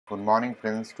Good morning,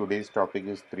 friends. Today's topic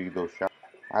is three dosha.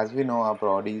 As we know, our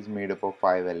body is made up of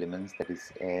five elements, that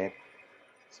is air,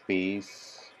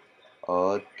 space,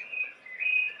 earth,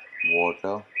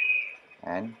 water,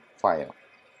 and fire.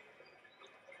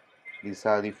 These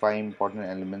are the five important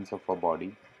elements of our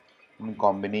body. In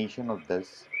combination of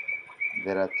this,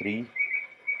 there are three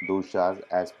doshas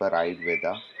as per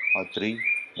Ayurveda, or three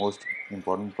most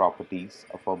important properties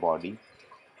of our body.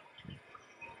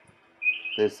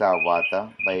 These are Vata,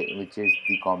 which is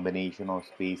the combination of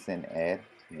space and air,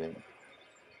 with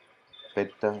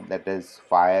pitta, that is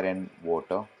fire and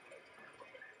water,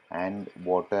 and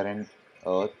water and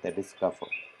earth, that is kapha.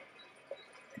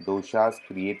 Doshas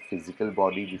create physical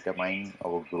body, determining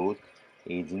our growth,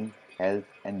 aging, health,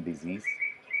 and disease.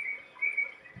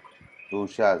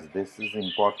 Doshas, this is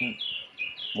important,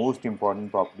 most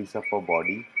important properties of our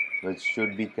body, which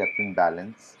should be kept in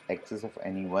balance. Excess of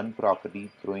any one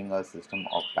property throwing our system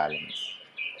off balance.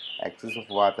 Excess of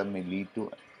vata may lead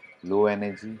to low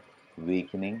energy,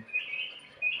 weakening.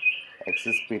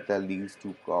 Excess pitta leads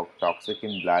to toxic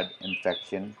in blood,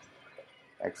 infection.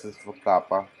 Excess of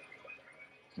kapha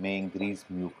may increase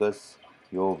mucus,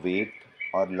 your weight,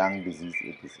 or lung disease,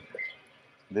 etc.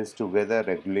 This together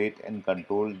regulate and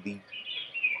control the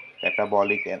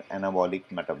catabolic and anabolic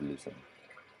metabolism.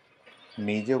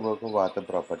 Major work of Vata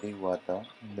property. Vata,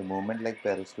 the movement like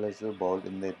peristalsis ball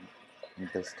in the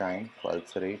intestine,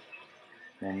 pulsate,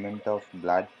 movement of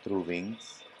blood through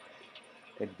veins.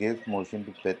 It gives motion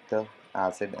to pitta,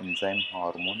 acid, enzyme,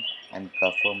 hormone, and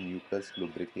kapha, mucus,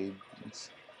 lubricates,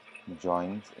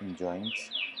 joints.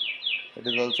 It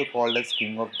is also called as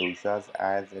king of doshas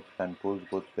as it controls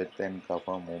both pitta and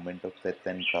kapha, movement of pitta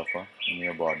and kapha in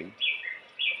your body.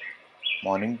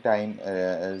 Morning time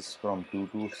is from 2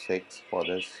 to 6 for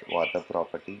this vata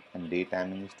property, and day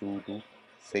timing is 2 to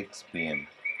 6 p.m.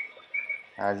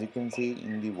 As you can see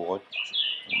in the watch,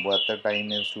 vata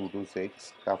time is 2 to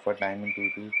 6, kapha time is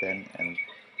 2 to 10, and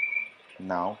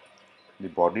now the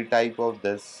body type of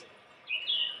this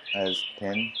is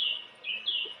thin,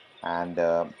 and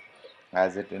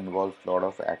as it involves a lot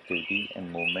of activity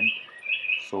and movement,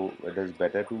 so it is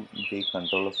better to take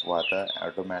control of vata.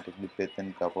 Automatically pitta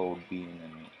and kapha would be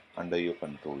under your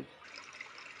control.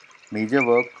 Major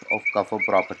work of kapha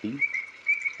property.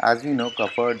 As we know,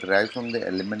 kapha derives from the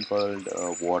element called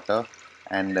water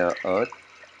and earth,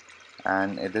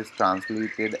 and it is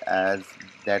translated as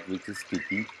that which is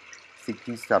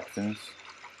sticky substance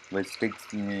which sticks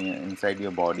inside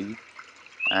your body.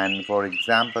 And for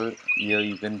example, here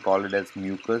you can call it as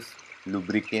mucus,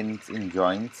 lubricants in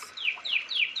joints.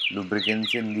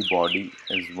 Lubricants in the body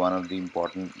is one of the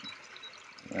important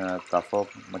kapha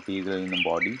material in the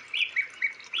body.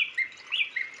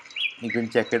 You can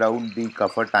check it out, the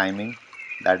kapha timing,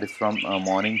 that is from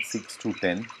morning 6 to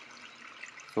 10.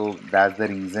 So that's the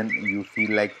reason you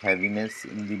feel like heaviness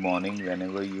in the morning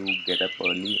whenever you get up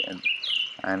early,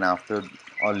 and after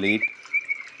or late,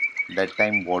 that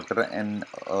time water and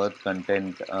earth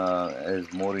content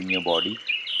is more in your body.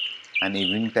 And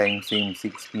evening time same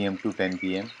 6 p.m. to 10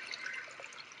 p.m.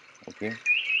 Okay,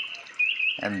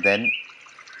 and then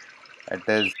it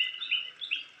is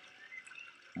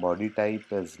body type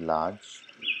is large.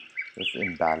 If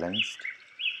imbalanced,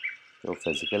 your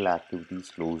physical activity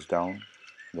slows down,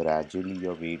 gradually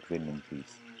your weight will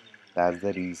increase. That's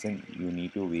the reason you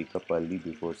need to wake up early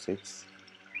before 6.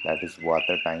 That is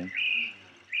water time.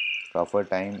 Kapha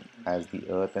time, as the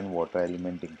earth and water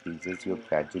element increases, your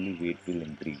gradually weight will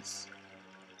increase.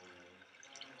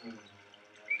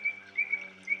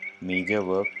 Major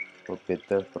work for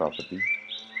pitta property.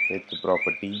 Pitta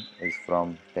property is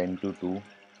from 10 to 2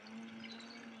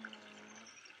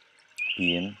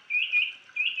 p.m.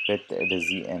 Pitta, it is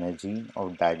the energy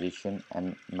of digestion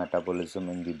and metabolism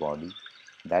in the body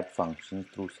that functions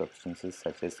through substances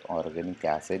such as organic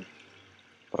acid,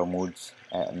 promotes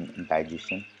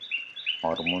digestion,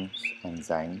 hormones,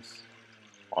 enzymes.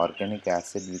 Organic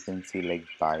acid we can see like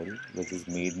bile, which is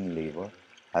made in liver,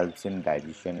 helps in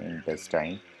digestion in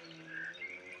intestine.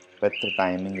 Pitta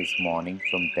timing is morning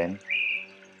from 10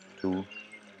 to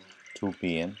 2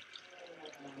 p.m.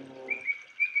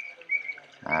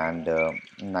 and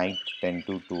night 10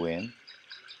 to 2 a.m.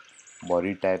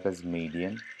 Body type is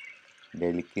medium,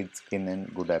 delicate skin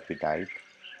and good appetite.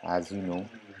 As you know,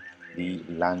 the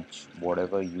lunch,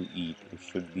 whatever you eat, it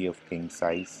should be of king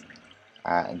size,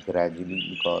 gradually,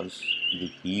 because the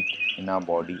heat in our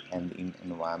body and in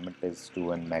environment is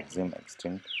to a maximum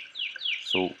extent,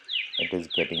 so it is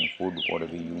getting food,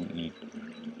 whatever you eat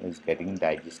is getting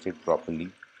digested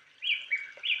properly.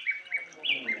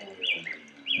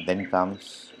 Then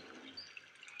comes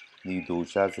the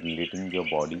doshas relating your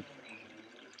body.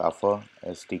 Kapha,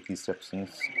 a sticky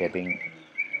substance getting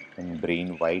in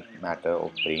brain, white matter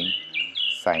of brain,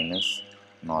 sinus,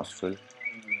 nostril,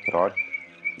 throat,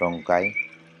 bronchi,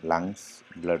 lungs,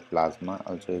 blood plasma,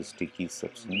 also a sticky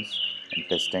substance,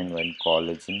 intestine when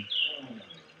collagen,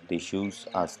 tissues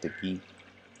are sticky,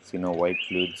 synovial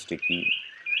fluid sticky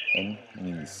in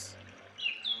knees.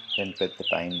 Then pitta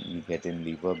time we get in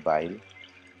liver, bile,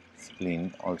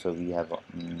 spleen, also we have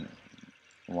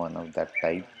one of that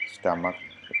type, stomach,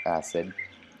 acid,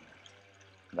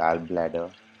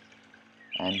 gallbladder,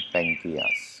 and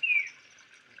pancreas.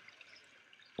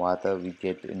 Vata we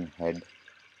get in head,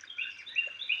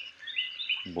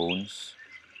 bones,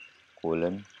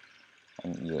 colon,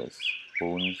 and ears.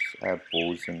 Bones have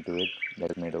pores into it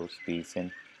that is made of space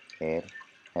and air.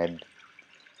 Head,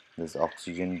 this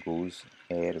oxygen goes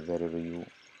air wherever you.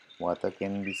 Vata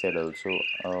can be said also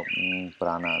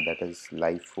prana, that is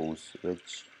life force,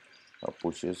 which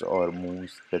pushes or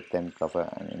moves pitta and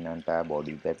kapha in entire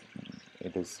body. That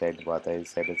it is said Vata is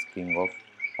said as king of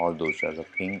all doshas, a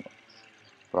king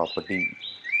property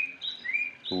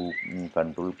to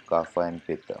control kapha and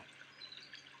pitta.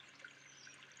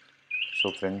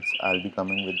 So friends, I'll be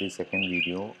coming with the second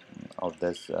video of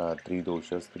this three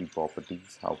doshas, three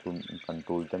properties, how to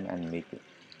control them and make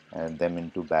them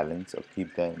into balance or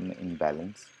keep them in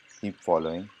balance. Keep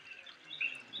following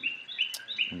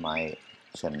my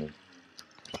channel.